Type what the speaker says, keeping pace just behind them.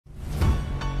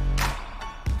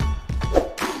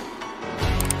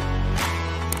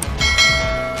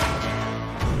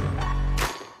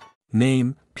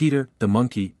Name, Peter, the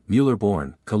Monkey, Mueller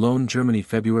born, Cologne, Germany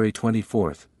February 24,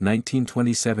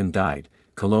 1927 died,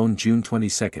 Cologne June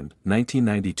 22,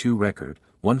 1992 record,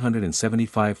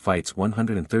 175 fights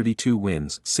 132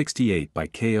 wins 68 by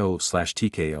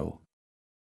KO/TKO.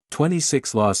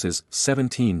 26 losses,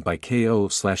 17 by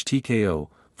KO/TKO,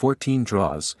 14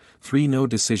 draws, 3 no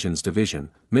decisions division,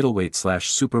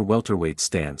 middleweight/super welterweight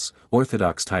stance,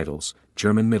 Orthodox titles,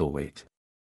 German middleweight.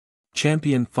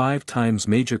 Champion 5 times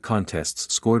major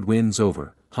contests scored wins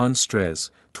over, Hans Stretz,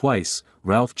 twice,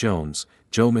 Ralph Jones,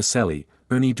 Joe Miceli,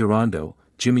 Ernie Durando,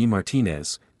 Jimmy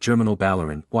Martinez, Germinal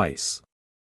Ballerin, twice.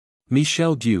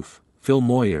 Michel Diouf, Phil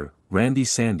Moyer, Randy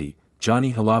Sandy,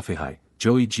 Johnny Halafihai,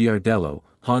 Joey Giardello,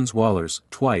 Hans Wallers,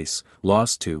 twice,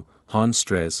 lost to, Hans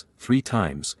Stretz, 3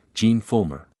 times, Gene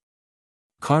Fulmer.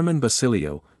 Carmen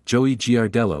Basilio, Joey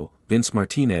Giardello, Vince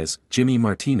Martinez, Jimmy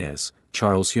Martinez,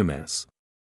 Charles Humes.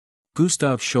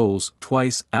 Gustav Scholz,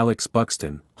 twice, Alex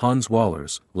Buxton, Hans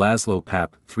Wallers, Laszlo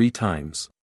Papp, 3 times.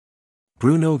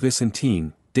 Bruno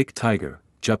Vicentin, Dick Tiger,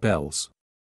 Jupp Ells.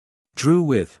 Drew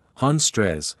with, Hans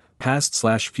Stretz,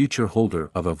 past/future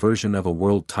holder of a version of a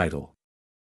world title.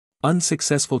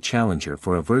 Unsuccessful challenger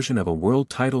for a version of a world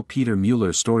title. Peter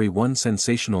Mueller story. One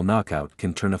sensational knockout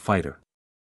can turn a fighter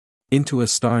into a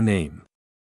star name.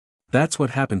 That's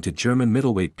what happened to German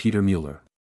middleweight Peter Mueller.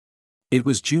 It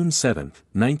was June 7,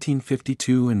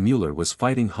 1952 and Mueller was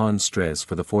fighting Hans Stretz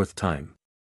for the 4th time.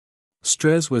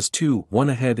 Stretz was 2-1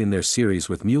 ahead in their series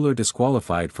with Mueller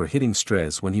disqualified for hitting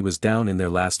Stretz when he was down in their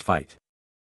last fight.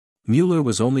 Mueller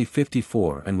was only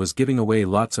 54 and was giving away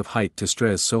lots of height to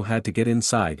Stretz, so had to get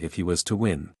inside if he was to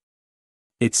win.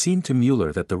 It seemed to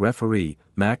Mueller that the referee,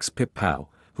 Max Pip Pau,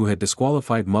 who had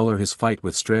disqualified Mueller his fight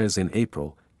with Stretz in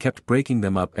April, kept breaking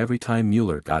them up every time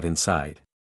Mueller got inside.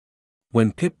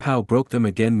 When Pip Pau broke them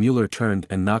again, Mueller turned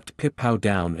and knocked Pip Pau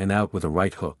down and out with a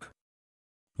right hook,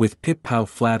 with Pip Pau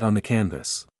flat on the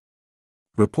canvas.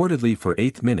 Reportedly for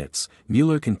 8 minutes,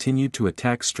 Mueller continued to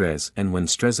attack Stretz, and when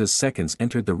Stretz's seconds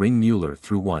entered the ring, Mueller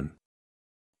threw one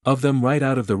of them right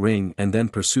out of the ring and then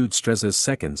pursued Stretz's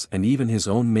seconds and even his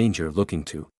own manger, looking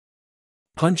to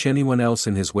punch anyone else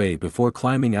in his way before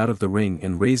climbing out of the ring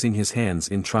and raising his hands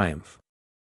in triumph.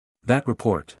 That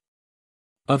report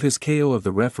of his KO of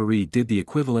the referee did the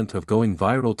equivalent of going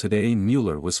viral today.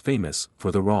 Mueller was famous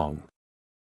for the wrong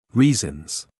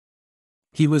reasons.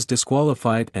 He was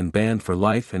disqualified and banned for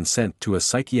life and sent to a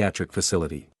psychiatric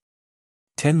facility.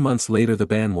 10 months later the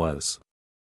ban was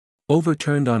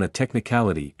overturned on a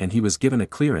technicality and he was given a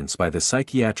clearance by the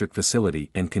psychiatric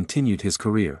facility and continued his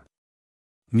career.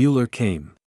 Mueller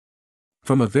came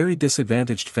from a very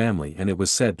disadvantaged family, and it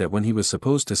was said that when he was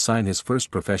supposed to sign his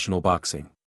first professional boxing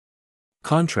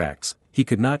contracts, he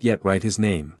could not yet write his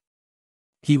name.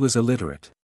 He was illiterate.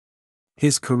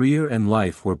 His career and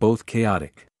life were both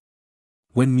chaotic.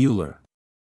 When Mueller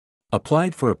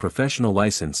applied for a professional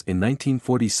license in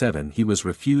 1947, he was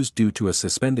refused due to a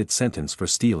suspended sentence for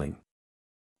stealing.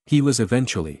 He was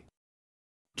eventually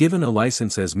given a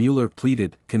license as Mueller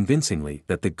pleaded convincingly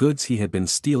that the goods he had been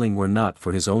stealing were not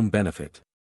for his own benefit,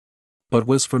 but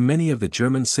was for many of the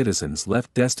German citizens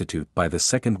left destitute by the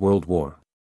Second World War.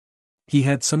 He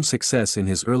had some success in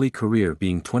his early career,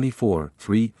 being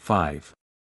 24-3-5.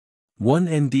 1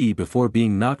 ND before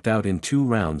being knocked out in 2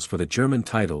 rounds for the German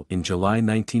title in July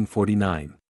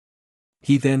 1949.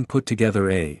 He then put together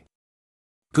a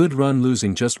good run,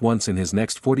 losing just once in his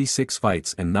next 46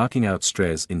 fights and knocking out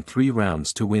Stretz in 3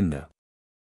 rounds to win the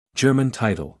German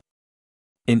title.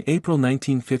 In April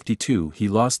 1952 he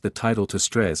lost the title to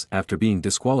Stretz after being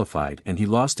disqualified, and he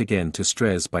lost again to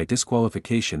Stretz by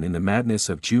disqualification in the madness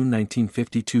of June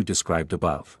 1952 described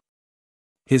above.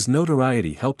 His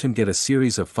notoriety helped him get a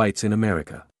series of fights in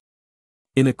America.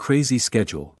 In a crazy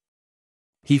schedule,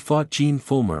 he fought Gene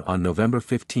Fulmer on November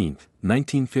 15,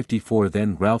 1954,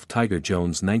 then Ralph Tiger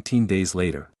Jones 19 days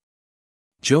later,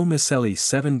 Joe Miceli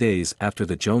 7 days after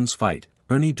the Jones fight,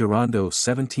 Ernie Durando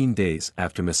 17 days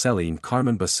after Miceli, and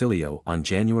Carmen Basilio on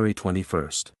January 21,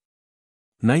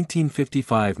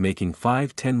 1955, making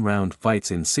 5 10-round fights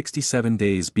in 67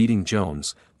 days, beating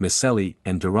Jones, Miceli,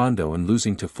 and Durando and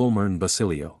losing to Fulmer and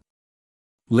Basilio.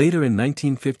 Later in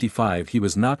 1955 he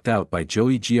was knocked out by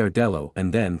Joey Giardello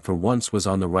and then for once was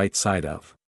on the right side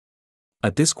of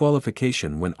a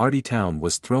disqualification when Artie Town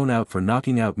was thrown out for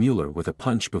knocking out Mueller with a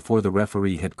punch before the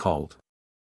referee had called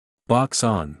box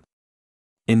on.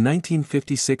 In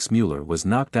 1956 Mueller was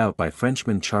knocked out by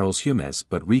Frenchman Charles Humes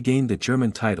but regained the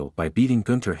German title by beating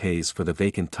Günther Hayes for the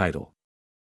vacant title.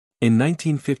 In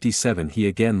 1957 he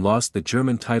again lost the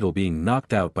German title, being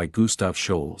knocked out by Gustav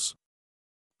Scholz.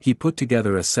 He put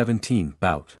together a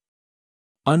 17-bout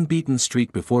unbeaten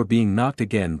streak before being knocked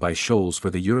again by Scholes for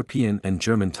the European and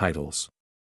German titles.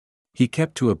 He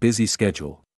kept to a busy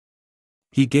schedule.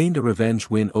 He gained a revenge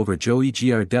win over Joey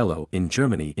Giardello in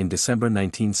Germany in December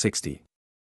 1960.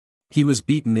 He was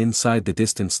beaten inside the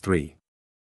distance 3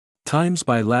 times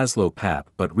by Laszlo Papp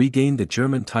but regained the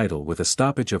German title with a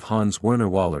stoppage of Hans Werner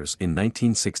Wallers in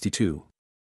 1962.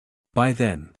 By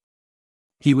then,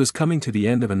 he was coming to the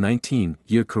end of a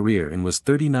 19-year career and was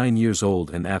 39 years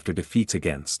old, and after defeats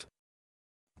against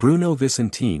Bruno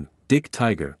Vicentin, Dick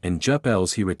Tiger and Jupp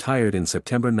Ells he retired in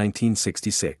September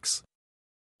 1966.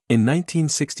 In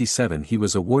 1967 he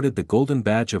was awarded the Golden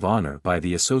Badge of Honor by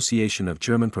the Association of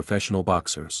German Professional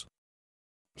Boxers.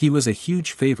 He was a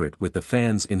huge favorite with the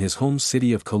fans in his home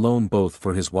city of Cologne, both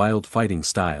for his wild fighting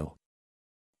style,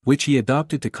 which he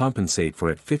adopted to compensate for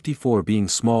at 54 being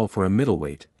small for a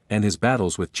middleweight, and his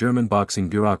battles with German boxing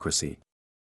bureaucracy.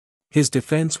 His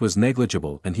defense was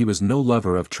negligible and he was no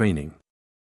lover of training.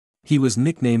 He was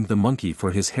nicknamed the Monkey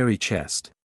for his hairy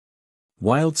chest,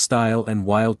 wild style and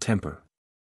wild temper.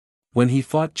 When he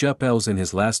fought Jupp Ells in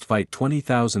his last fight,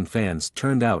 20,000 fans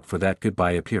turned out for that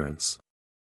goodbye appearance.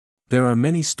 There are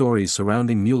many stories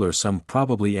surrounding Mueller, some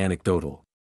probably anecdotal.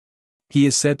 He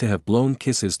is said to have blown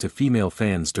kisses to female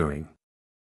fans during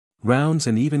rounds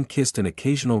and even kissed an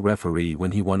occasional referee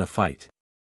when he won a fight.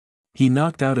 He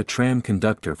knocked out a tram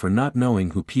conductor for not knowing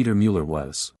who Peter Mueller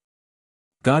was.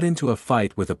 Got into a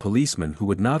fight with a policeman who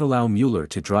would not allow Mueller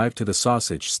to drive to the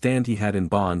sausage stand he had in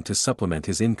Bonn to supplement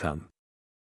his income.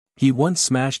 He once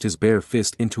smashed his bare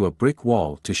fist into a brick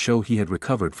wall to show he had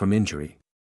recovered from injury.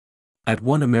 At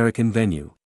one American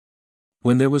venue,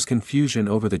 when there was confusion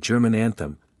over the German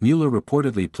anthem, Mueller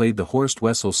reportedly played the Horst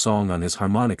Wessel song on his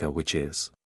harmonica, which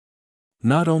is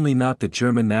not only not the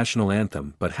German national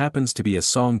anthem but happens to be a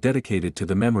song dedicated to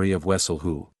the memory of Wessel,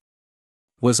 who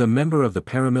was a member of the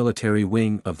paramilitary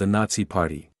wing of the Nazi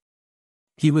Party.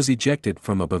 He was ejected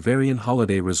from a Bavarian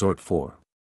holiday resort for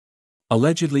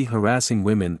allegedly harassing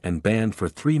women and banned for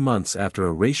 3 months after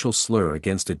a racial slur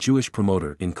against a Jewish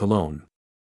promoter in Cologne.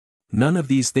 None of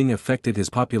these things affected his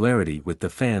popularity with the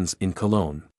fans in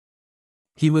Cologne.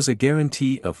 He was a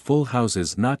guarantee of full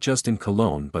houses not just in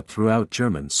Cologne but throughout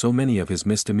Germany, so many of his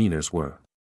misdemeanors were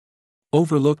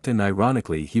overlooked, and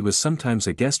ironically he was sometimes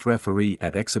a guest referee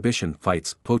at exhibition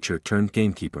fights, poacher turned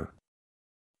gamekeeper.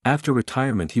 After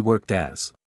retirement he worked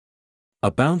as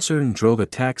a bouncer and drove a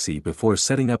taxi before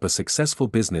setting up a successful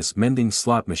business mending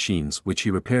slot machines, which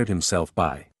he repaired himself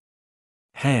by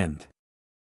hand.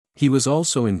 He was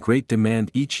also in great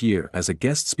demand each year as a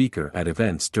guest speaker at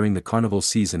events during the carnival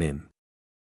season in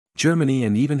Germany,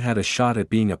 and even had a shot at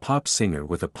being a pop singer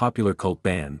with a popular cult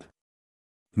band.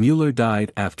 Mueller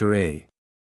died after a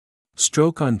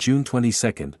stroke on June 22,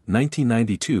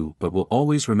 1992, but will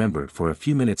always remembered for a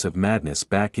few minutes of madness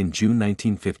back in June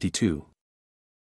 1952.